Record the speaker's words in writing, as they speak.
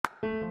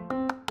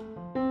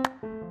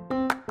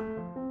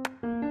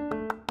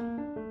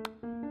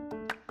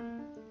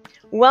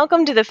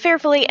Welcome to the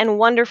Fearfully and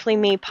Wonderfully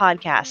Me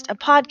podcast, a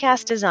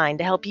podcast designed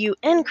to help you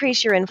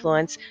increase your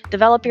influence,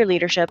 develop your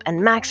leadership,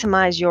 and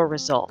maximize your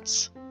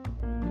results.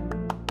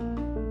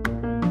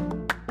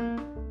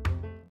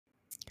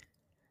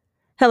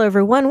 Hello,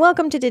 everyone.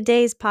 Welcome to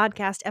today's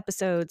podcast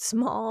episode,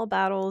 Small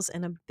Battles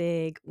in a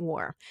Big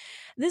War.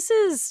 This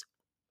is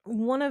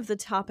one of the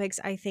topics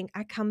I think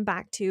I come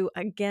back to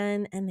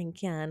again and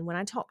again when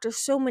I talk to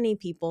so many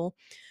people,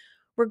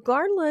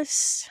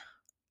 regardless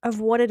of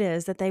what it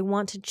is that they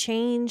want to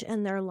change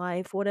in their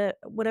life,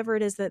 whatever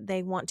it is that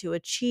they want to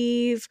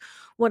achieve,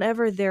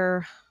 whatever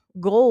their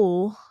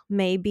goal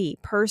may be,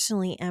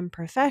 personally and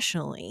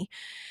professionally.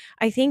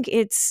 I think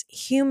it's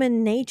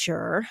human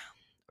nature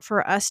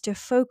for us to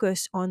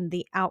focus on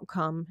the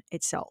outcome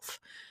itself,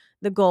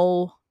 the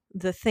goal,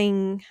 the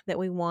thing that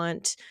we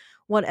want,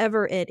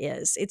 whatever it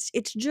is.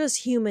 It's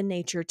just human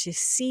nature to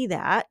see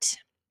that.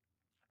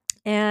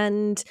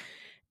 And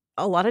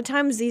a lot of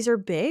times these are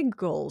big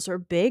goals or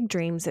big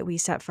dreams that we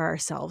set for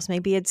ourselves.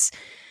 Maybe it's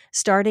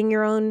starting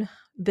your own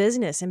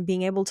business and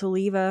being able to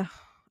leave a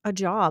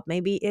job.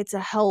 Maybe it's a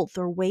health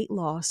or weight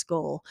loss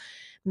goal.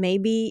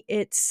 Maybe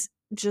it's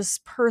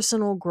just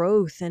personal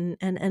growth and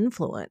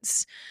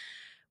influence.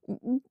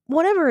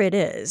 Whatever it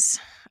is,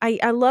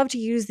 I love to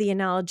use the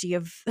analogy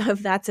of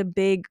that's a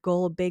big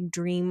goal, a big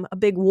dream, a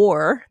big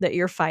war that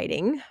you're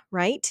fighting,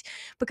 right?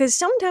 Because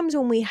sometimes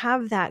when we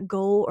have that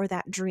goal or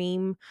that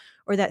dream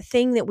or that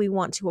thing that we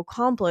want to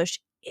accomplish,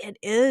 it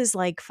is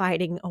like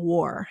fighting a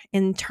war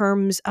in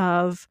terms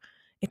of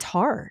it's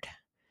hard.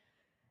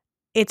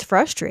 It's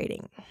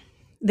frustrating.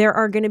 There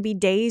are going to be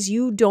days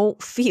you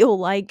don't feel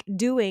like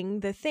doing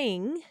the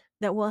thing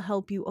that will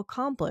help you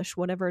accomplish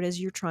whatever it is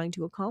you're trying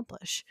to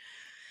accomplish.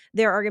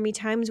 There are going to be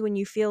times when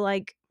you feel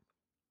like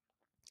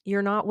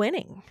you're not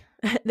winning.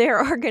 There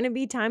are going to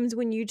be times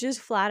when you just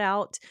flat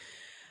out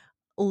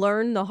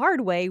learn the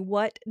hard way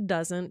what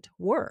doesn't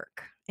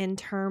work in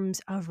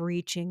terms of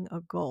reaching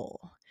a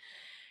goal.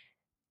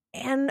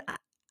 And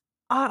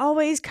I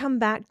always come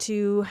back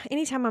to,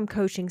 anytime I'm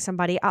coaching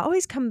somebody, I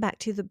always come back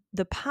to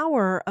the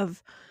power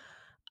of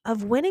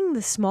winning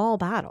the small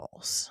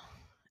battles.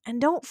 And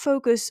don't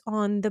focus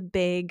on the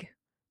big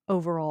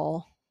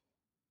overall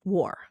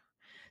war.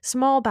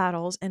 Small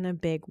battles in a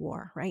big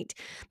war, right?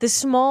 The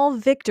small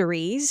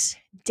victories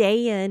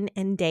day in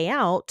and day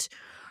out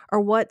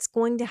are what's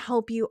going to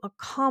help you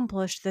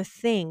accomplish the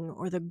thing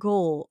or the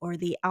goal or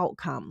the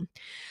outcome.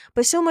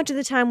 But so much of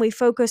the time we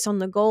focus on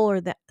the goal or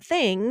the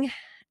thing,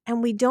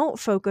 and we don't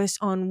focus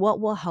on what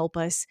will help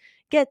us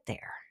get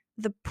there.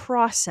 The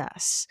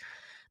process,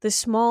 the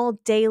small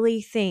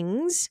daily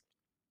things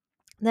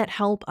that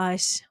help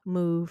us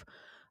move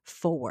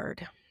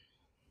forward.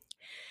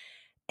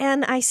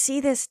 And I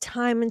see this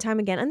time and time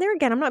again. And there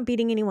again, I'm not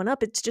beating anyone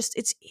up. It's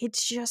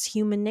just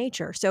human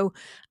nature. So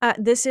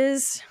this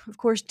is, of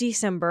course,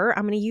 December.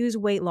 I'm going to use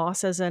weight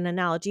loss as an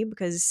analogy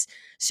because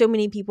so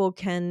many people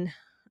can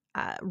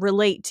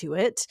relate to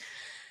it.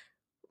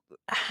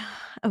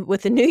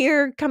 With the new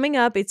year coming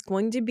up, it's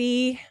going to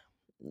be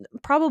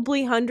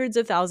probably hundreds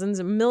of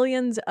thousands,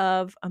 millions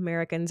of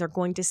Americans are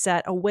going to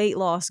set a weight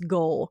loss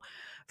goal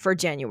for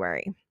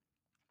January.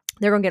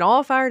 They're going to get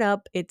all fired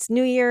up. It's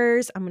New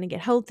Year's. I'm going to get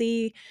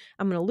healthy.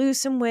 I'm going to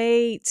lose some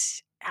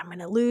weight. I'm going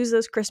to lose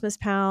those Christmas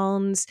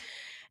pounds.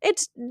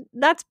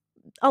 That's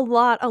a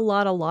lot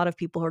of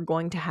people are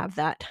going to have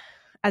that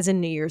as a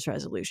New Year's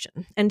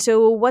resolution. And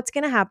so what's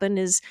going to happen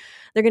is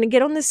they're going to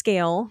get on the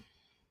scale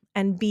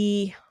and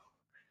be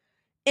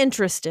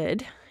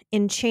interested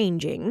in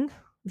changing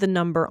the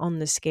number on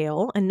the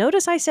scale. And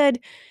notice I said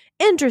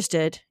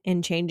interested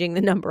in changing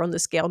the number on the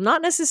scale,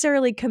 not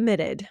necessarily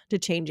committed to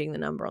changing the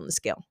number on the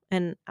scale.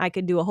 And I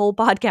could do a whole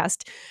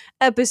podcast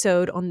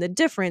episode on the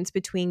difference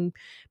between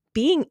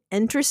being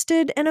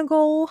interested in a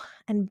goal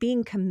and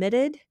being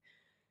committed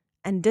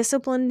and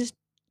disciplined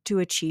to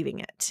achieving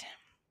it.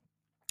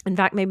 In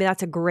fact, maybe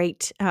that's a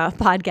great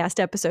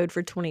podcast episode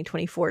for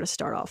 2024 to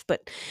start off.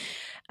 But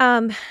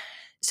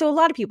so a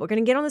lot of people are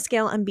going to get on the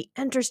scale and be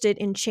interested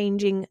in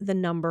changing the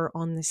number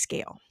on the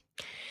scale.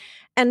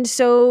 And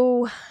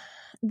so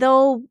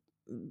they'll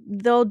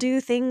do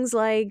things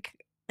like,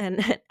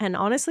 and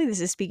honestly,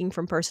 this is speaking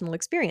from personal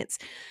experience.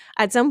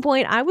 At some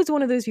point, I was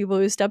one of those people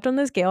who stepped on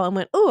the scale and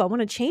went, oh, I want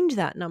to change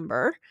that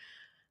number.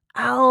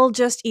 I'll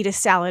just eat a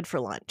salad for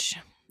lunch.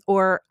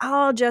 Or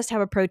I'll just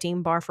have a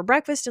protein bar for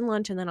breakfast and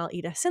lunch, and then I'll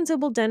eat a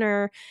sensible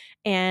dinner.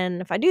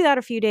 And if I do that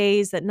a few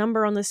days, that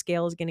number on the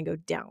scale is going to go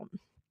down.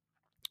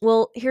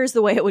 Well, here's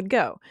the way it would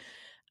go.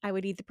 I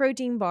would eat the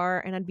protein bar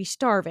and I'd be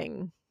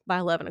starving by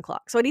 11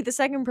 o'clock. So I'd eat the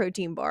second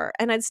protein bar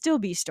and I'd still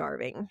be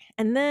starving.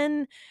 And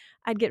then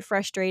I'd get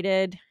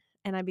frustrated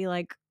and I'd be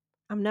like,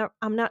 I'm not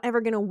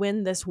ever going to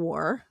win this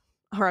war,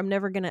 or I'm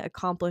never going to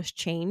accomplish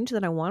change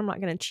that I want. I'm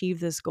not going to achieve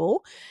this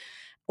goal.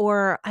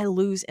 Or I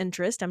lose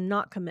interest. I'm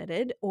not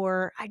committed.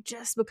 Or I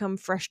just become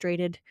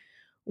frustrated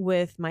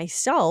with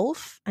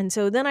myself. And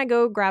so then I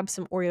go grab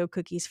some Oreo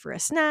cookies for a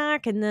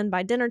snack. And then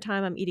by dinner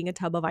time, I'm eating a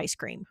tub of ice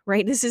cream,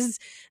 right? This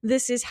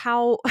is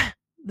how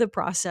the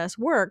process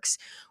works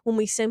when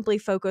we simply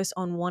focus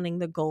on wanting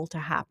the goal to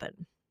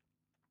happen.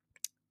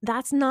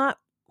 That's not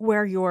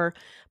where your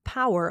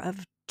power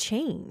of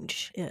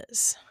change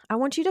is. I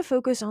want you to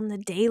focus on the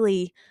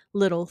daily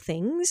little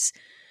things,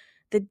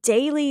 the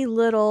daily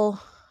little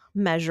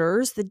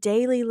measures, the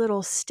daily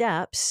little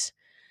steps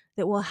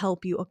that will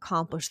help you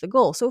accomplish the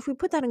goal. So if we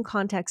put that in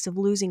context of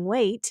losing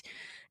weight,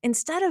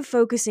 instead of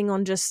focusing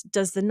on just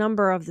does the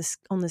number of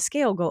on the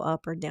scale go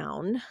up or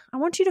down, I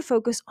want you to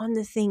focus on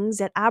the things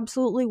that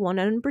absolutely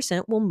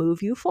 100% will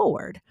move you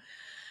forward.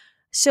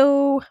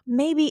 So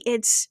maybe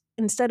it's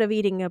instead of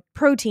eating a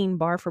protein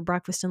bar for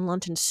breakfast and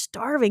lunch and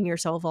starving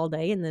yourself all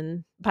day, and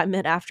then by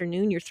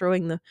mid-afternoon you're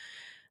throwing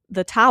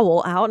the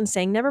towel out and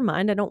saying, never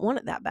mind, I don't want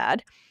it that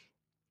bad.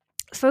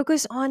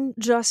 Focus on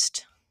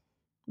just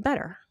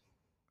better.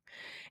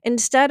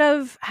 Instead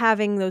of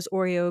having those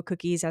Oreo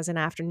cookies as an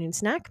afternoon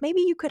snack,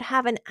 maybe you could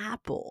have an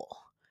apple.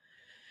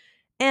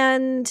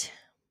 And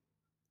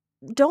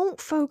don't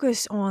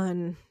focus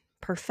on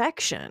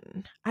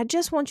perfection. I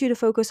just want you to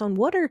focus on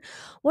what are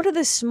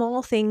the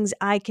small things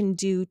I can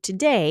do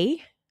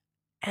today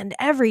and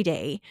every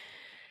day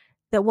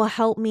that will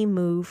help me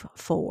move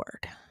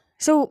forward.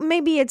 So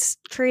maybe it's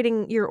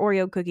trading your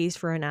Oreo cookies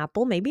for an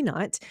apple, maybe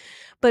not.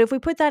 But if we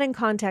put that in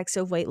context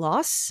of weight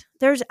loss,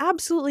 there's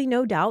absolutely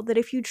no doubt that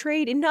if you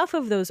trade enough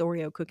of those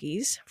Oreo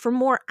cookies for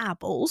more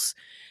apples,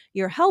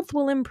 your health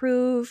will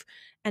improve,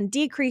 and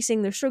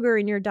decreasing the sugar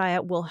in your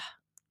diet will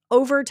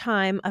over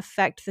time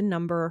affect the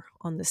number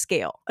on the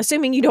scale,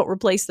 assuming you don't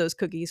replace those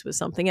cookies with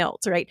something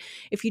else, right?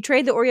 If you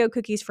trade the Oreo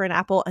cookies for an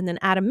apple and then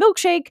add a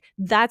milkshake,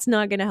 that's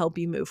not going to help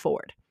you move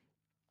forward.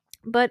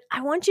 But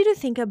I want you to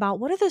think about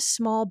what are the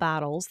small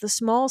battles, the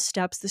small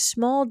steps, the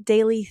small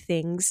daily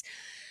things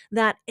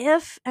that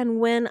if and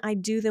when I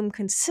do them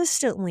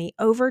consistently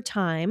over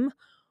time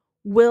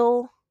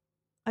will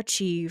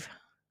achieve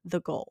the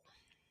goal.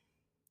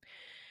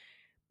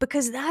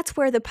 Because that's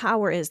where the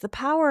power is. The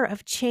power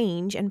of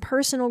change and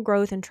personal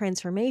growth and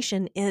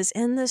transformation is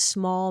in the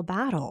small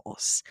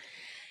battles.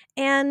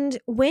 And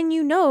when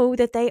you know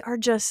that they are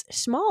just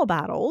small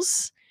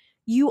battles,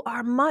 you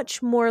are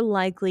much more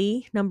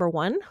likely, number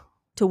one,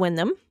 to win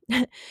them.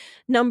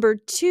 Number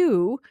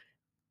two,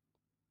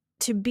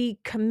 to be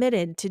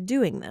committed to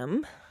doing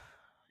them.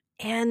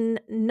 And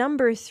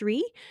number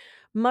three,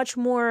 much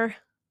more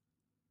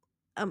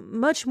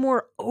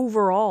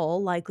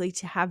overall likely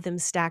to have them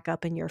stack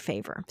up in your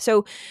favor.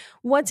 So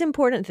what's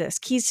important to this?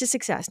 Keys to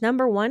success.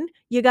 Number one,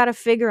 you got to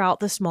figure out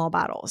the small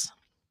battles.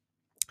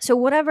 So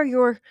whatever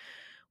your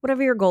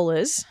goal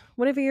is,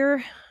 whatever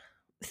your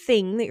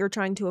thing that you're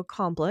trying to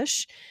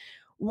accomplish,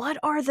 what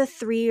are the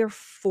 3 or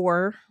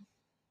 4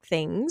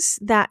 things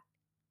that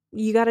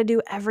you got to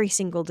do every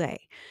single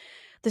day?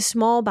 The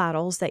small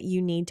battles that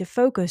you need to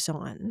focus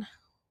on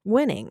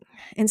winning.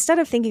 Instead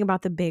of thinking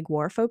about the big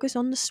war, focus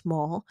on the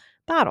small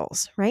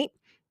battles, right?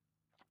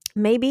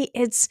 Maybe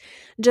it's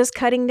just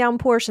cutting down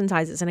portion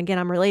sizes. And again,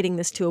 I'm relating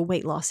this to a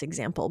weight loss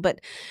example, but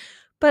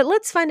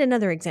let's find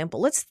another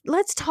example.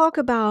 Let's talk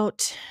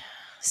about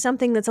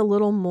something that's a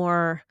little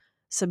more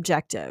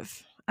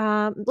subjective.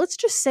 Let's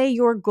just say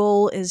your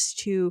goal is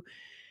to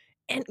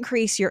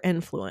increase your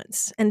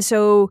influence. And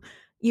so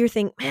you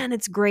think, man,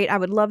 it's great. I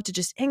would love to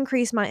just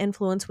increase my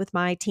influence with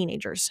my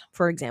teenagers,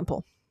 for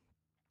example.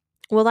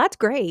 Well, that's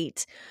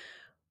great.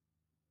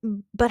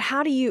 But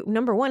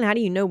number one, how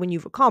do you know when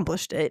you've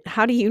accomplished it?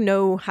 How do you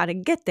know how to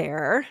get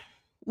there?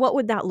 What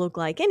would that look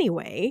like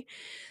anyway?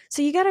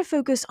 So you got to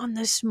focus on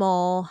the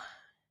small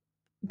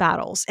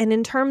battles. And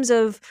in terms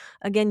of,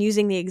 again,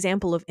 using the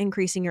example of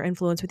increasing your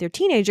influence with your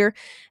teenager,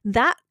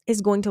 that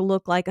is going to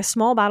look like a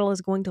small battle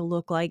is going to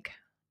look like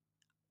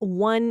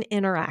one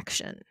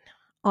interaction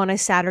on a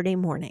Saturday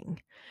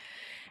morning.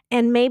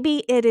 And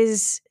maybe it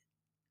is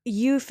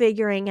you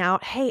figuring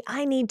out, hey,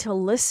 I need to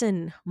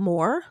listen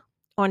more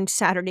on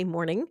Saturday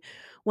morning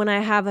when I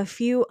have a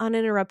few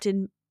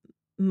uninterrupted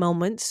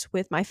moments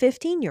with my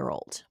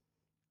 15-year-old.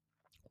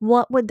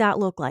 What would that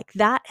look like?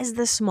 That is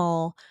the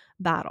small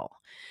battle.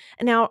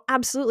 Now,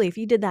 absolutely, if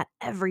you did that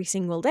every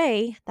single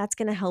day, that's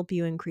going to help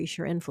you increase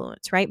your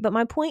influence, right? But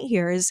my point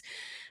here is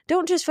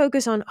don't just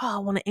focus on, I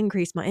want to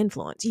increase my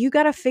influence. You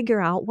got to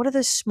figure out what are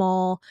the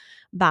small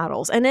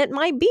battles. And it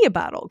might be a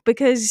battle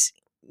because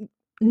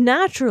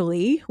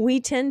naturally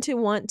we tend to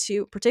want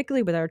to,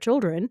 particularly with our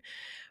children,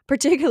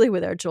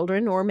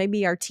 or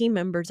maybe our team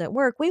members at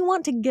work, we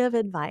want to give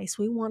advice.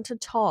 We want to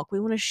talk.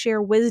 We want to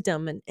share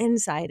wisdom and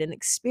insight and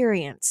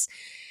experience.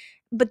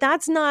 But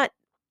that's not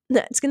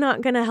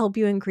going to help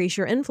you increase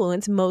your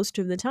influence most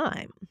of the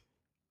time.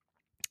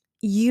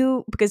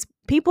 Because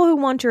people who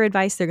want your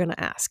advice, they're going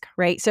to ask,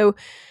 right? So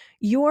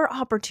your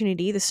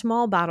opportunity, the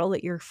small battle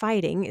that you're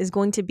fighting, is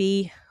going to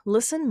be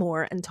listen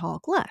more and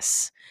talk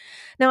less.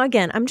 Now,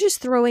 again, I'm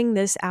just throwing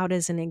this out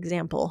as an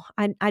example.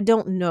 I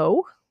don't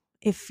know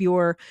if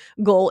your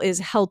goal is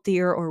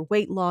healthier or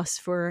weight loss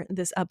for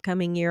this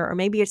upcoming year, or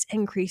maybe it's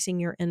increasing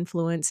your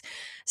influence,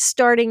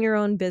 starting your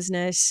own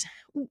business,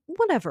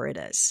 whatever it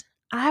is.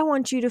 I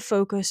want you to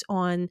focus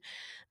on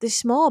the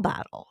small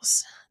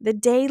battles, the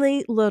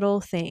daily little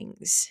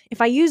things.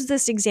 If I use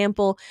this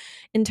example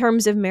in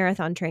terms of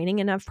marathon training,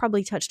 and I've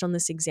probably touched on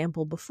this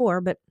example before,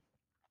 but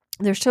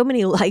there's so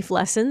many life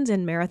lessons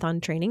in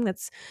marathon training.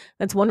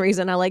 That's one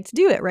reason I like to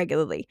do it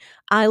regularly.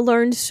 I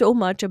learned so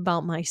much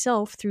about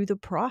myself through the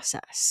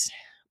process.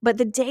 But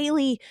the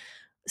daily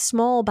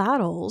small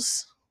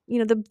battles,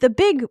 the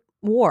big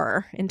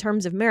war in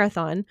terms of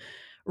marathon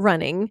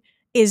running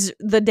is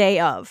the day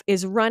of,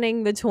 is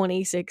running the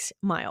 26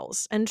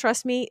 miles. And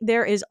trust me,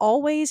 there is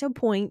always a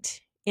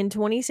point in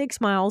 26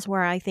 miles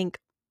where I think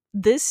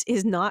this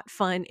is not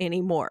fun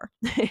anymore.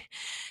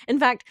 In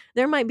fact,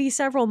 there might be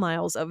several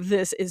miles of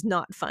this is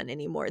not fun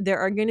anymore. There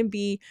are going to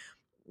be,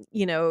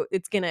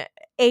 it's going to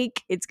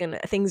ache.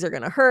 Things are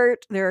going to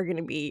hurt. There are going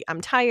to be,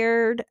 I'm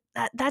tired.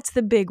 That's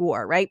the big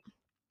war, right?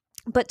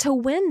 But to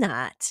win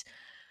that,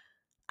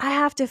 I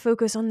have to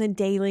focus on the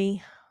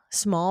daily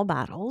small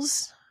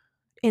battles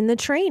in the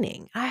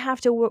training. I have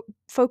to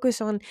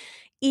focus on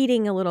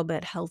eating a little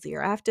bit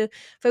healthier. I have to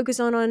focus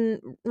on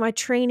my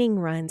training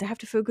runs. I have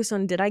to focus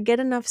on, did I get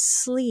enough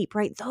sleep,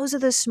 right? Those are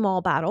the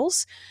small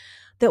battles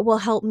that will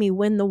help me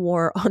win the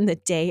war on the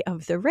day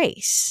of the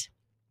race.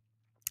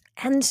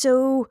 And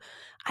so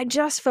I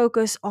just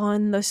focus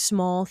on the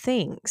small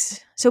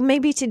things. So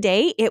maybe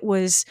today it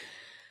was,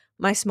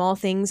 my small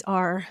things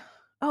are,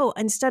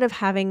 instead of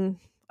having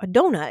a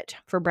donut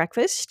for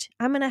breakfast,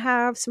 I'm going to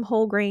have some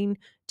whole grain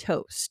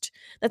toast.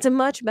 That's a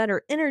much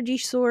better energy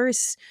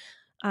source.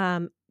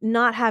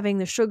 Not having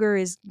the sugar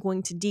is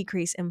going to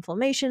decrease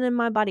inflammation in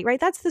my body, right?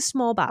 That's the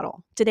small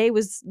battle. Today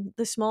was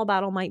the small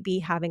battle might be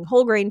having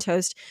whole grain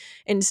toast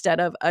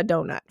instead of a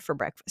donut for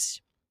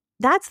breakfast.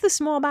 That's the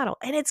small battle.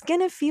 And it's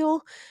going to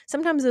feel,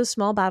 sometimes those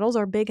small battles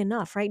are big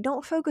enough, right?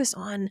 Don't focus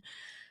on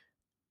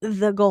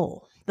the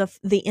goal,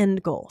 the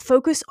end goal.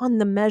 Focus on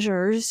the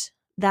measures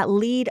that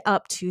lead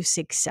up to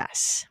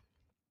success.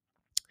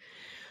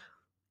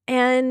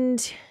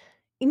 And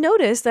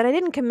notice that I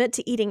didn't commit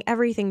to eating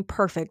everything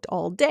perfect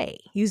all day.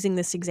 Using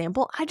this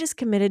example, I just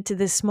committed to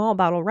this small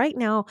battle right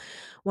now.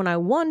 When I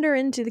wander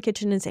into the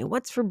kitchen and say,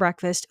 what's for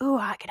breakfast? Oh,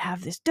 I could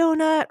have this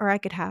donut or I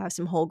could have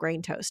some whole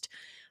grain toast.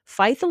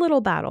 Fight the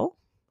little battle,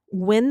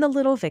 win the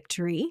little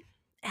victory,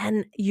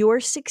 and your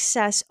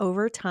success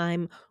over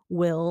time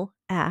will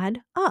add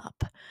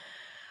up.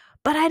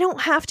 But I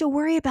don't have to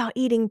worry about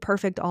eating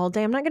perfect all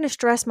day. I'm not going to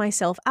stress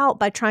myself out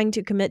by trying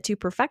to commit to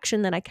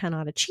perfection that I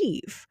cannot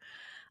achieve.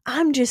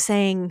 I'm just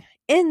saying,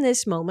 in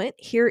this moment,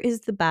 here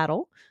is the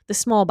battle, the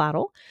small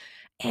battle,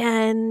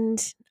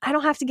 and I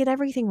don't have to get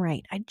everything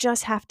right. I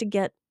just have to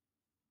get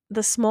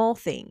the small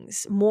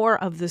things, more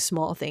of the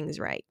small things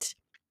right.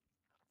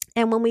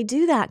 And when we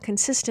do that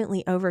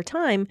consistently over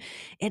time,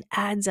 it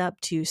adds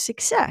up to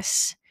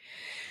success.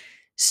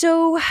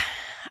 So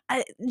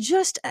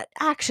just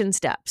action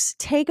steps,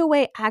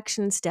 takeaway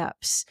action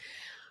steps.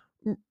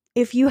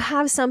 If you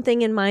have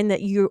something in mind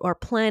that you are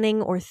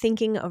planning or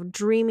thinking of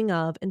dreaming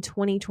of in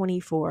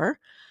 2024,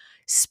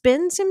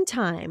 spend some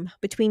time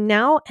between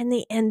now and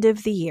the end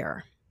of the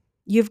year.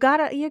 You got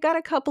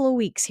a couple of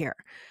weeks here.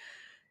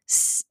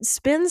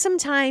 Spend some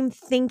time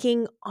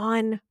thinking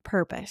on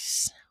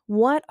purpose.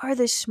 What are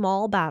the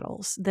small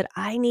battles that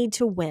I need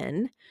to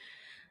win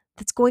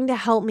that's going to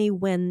help me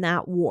win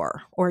that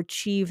war or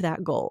achieve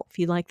that goal, if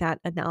you like that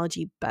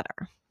analogy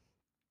better?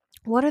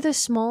 What are the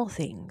small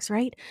things,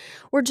 right?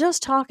 We're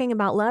just talking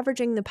about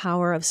leveraging the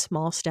power of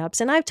small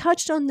steps. And I've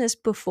touched on this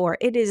before.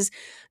 It is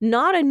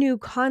not a new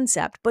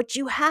concept, but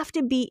you have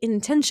to be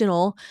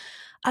intentional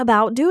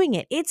about doing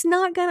it. It's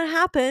not going to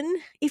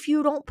happen if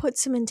you don't put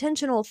some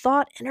intentional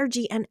thought,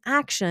 energy, and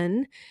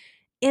action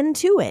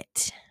into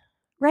it,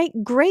 right?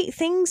 Great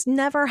things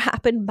never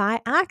happen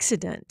by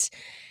accident.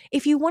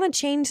 If you want to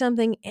change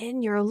something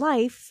in your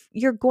life,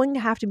 you're going to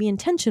have to be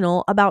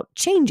intentional about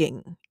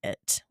changing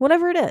it,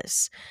 whatever it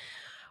is.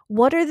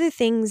 What are the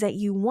things that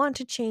you want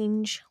to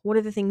change? What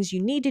are the things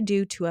you need to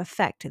do to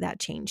affect that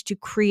change, to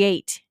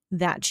create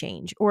that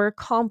change or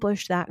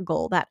accomplish that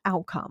goal, that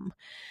outcome?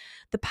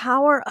 The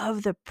power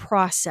of the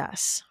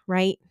process,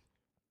 right?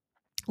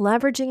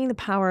 Leveraging the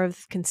power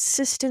of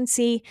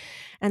consistency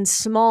and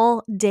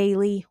small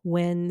daily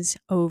wins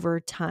over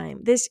time.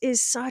 This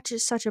is such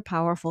a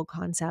powerful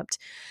concept.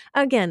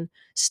 Again,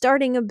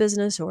 starting a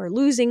business or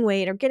losing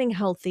weight or getting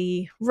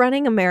healthy,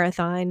 running a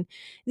marathon,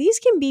 these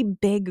can be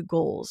big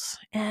goals.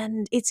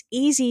 And it's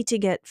easy to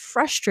get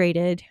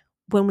frustrated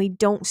when we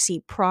don't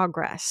see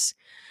progress.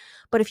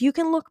 But if you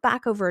can look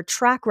back over a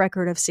track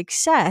record of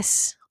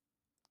success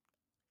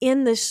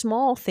in the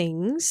small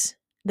things,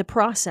 the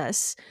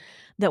process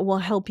that will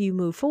help you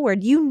move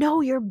forward,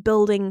 you're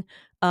building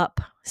up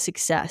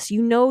success.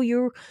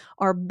 You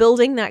are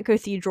building that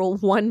cathedral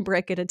one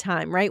brick at a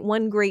time, right?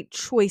 One great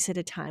choice at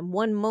a time,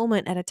 one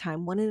moment at a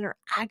time, one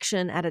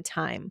interaction at a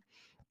time.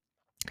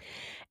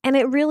 And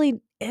it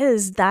really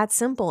is that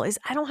simple. Is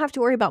I don't have to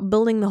worry about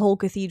building the whole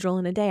cathedral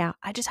in a day.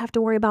 I just have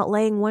to worry about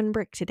laying one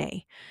brick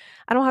today.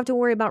 I don't have to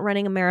worry about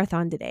running a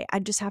marathon today. I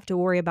just have to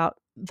worry about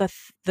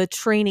the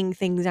training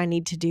things I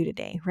need to do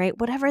today, right?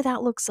 Whatever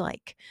that looks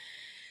like.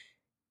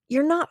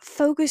 You're not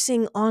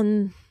focusing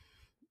on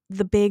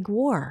the big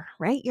war,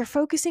 right? You're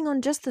focusing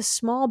on just the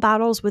small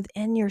battles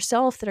within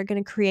yourself that are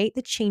going to create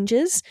the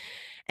changes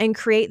and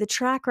create the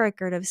track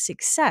record of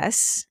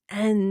success.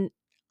 And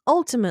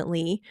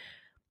ultimately,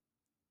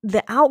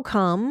 the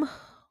outcome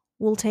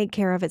will take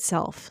care of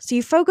itself. So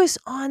you focus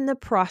on the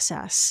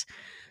process,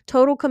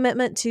 total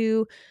commitment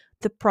to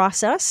the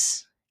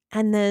process,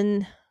 and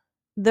then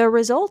the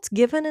results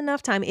given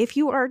enough time. If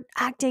you are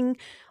acting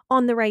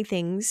on the right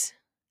things,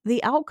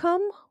 the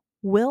outcome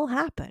will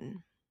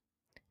happen.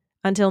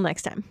 Until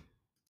next time.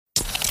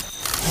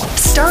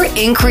 Start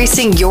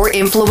increasing your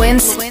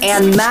influence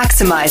and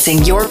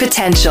maximizing your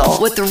potential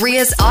with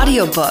Ria's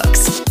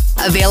audiobooks.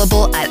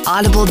 Available at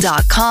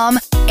audible.com,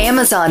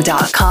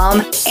 amazon.com,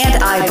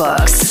 and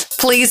iBooks.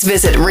 Please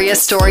visit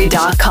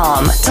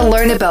riastory.com to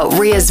learn about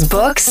Ria's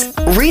books,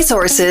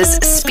 resources,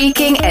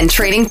 speaking, and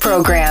training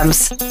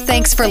programs.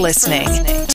 Thanks for listening.